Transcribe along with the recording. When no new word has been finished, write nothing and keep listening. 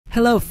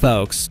Hello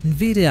folks,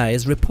 NVIDIA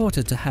is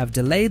reported to have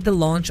delayed the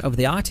launch of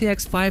the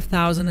RTX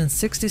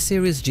 5060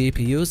 series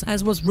GPUs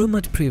as was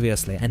rumored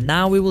previously, and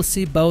now we will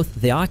see both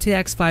the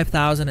RTX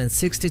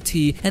 5060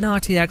 Ti and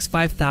RTX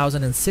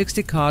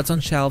 5060 cards on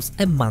shelves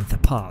a month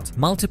apart.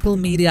 Multiple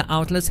media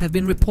outlets have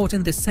been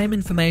reporting the same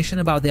information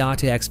about the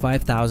RTX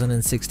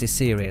 5060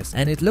 series,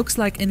 and it looks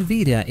like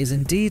NVIDIA is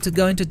indeed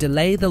going to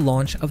delay the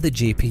launch of the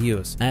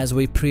GPUs. As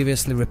we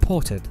previously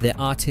reported, the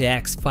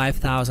RTX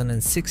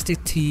 5060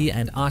 Ti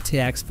and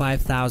RTX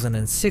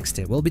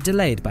 5060 will be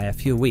delayed by a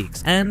few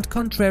weeks, and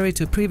contrary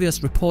to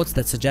previous reports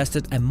that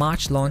suggested a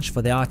March launch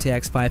for the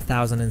RTX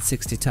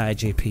 5060 Ti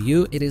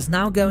GPU, it is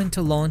now going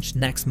to launch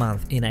next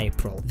month in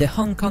April. The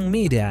Hong Kong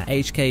media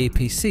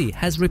HKEPC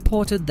has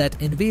reported that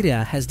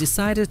NVIDIA has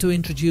decided to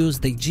introduce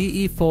the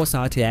GeForce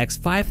RTX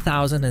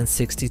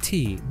 5060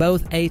 Ti,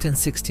 both 8 and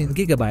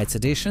 16GB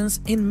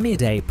editions, in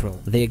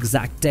mid-April. The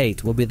exact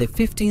date will be the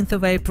 15th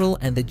of April,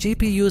 and the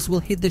GPUs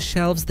will hit the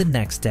shelves the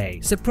next day.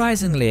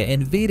 Surprisingly,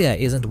 NVIDIA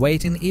isn't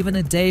waiting even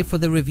a day for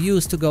the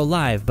reviews to go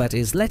live, but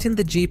is letting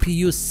the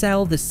GPUs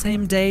sell the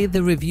same day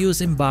the reviews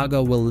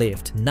embargo will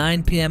lift,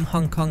 9 PM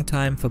Hong Kong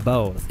time for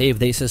both. If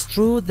this is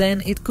true,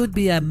 then it could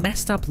be a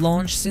messed up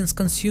launch, since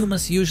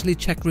consumers usually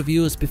check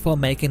reviews before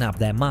making up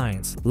their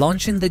minds.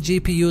 Launching the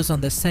GPUs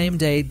on the same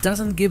day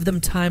doesn't give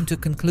them time to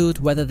conclude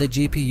whether the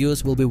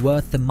GPUs will be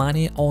worth the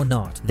money or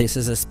not. This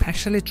is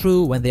especially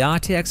true when the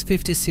RTX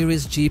 50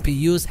 series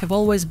GPUs have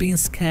always been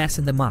scarce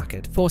in the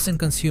market, forcing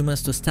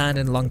consumers to stand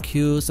in long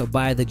queues or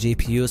buy the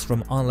GPUs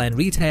from online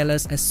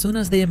retailers as soon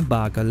as the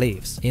embargo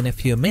leaves. In a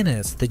few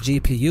minutes, the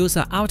GPUs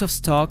are out of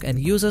stock and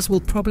users will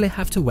probably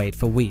have to wait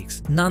for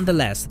weeks.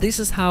 Nonetheless, this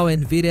is how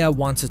NVIDIA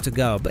wants it to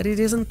go, but it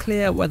isn't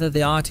clear whether the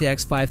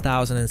RTX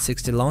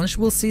 5060 launch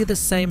will see the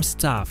same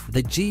stuff.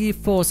 The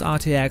GeForce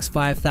RTX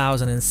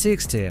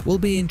 5060 will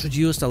be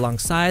introduced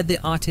alongside the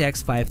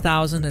RTX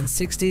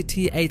 5060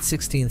 T8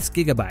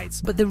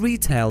 16GB, but the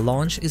retail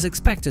launch is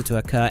expected to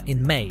occur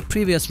in May.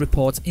 Previous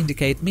reports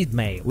indicate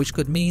mid-May, which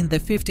could mean the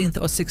 15th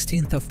or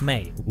 16th of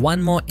May.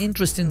 One more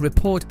interesting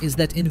report is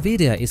that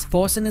NVIDIA is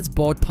forcing its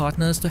board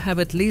partners to have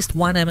at least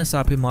one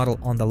MSRP model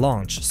on the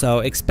launch, so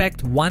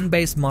expect one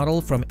base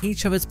model from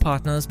each of its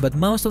partners, but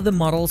most of the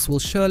models will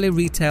surely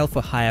retail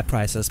for higher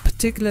prices,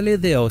 particularly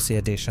the OC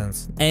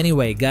editions.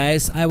 Anyway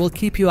guys, I will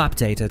keep you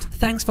updated.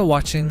 Thanks for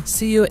watching,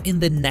 see you in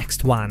the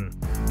next one.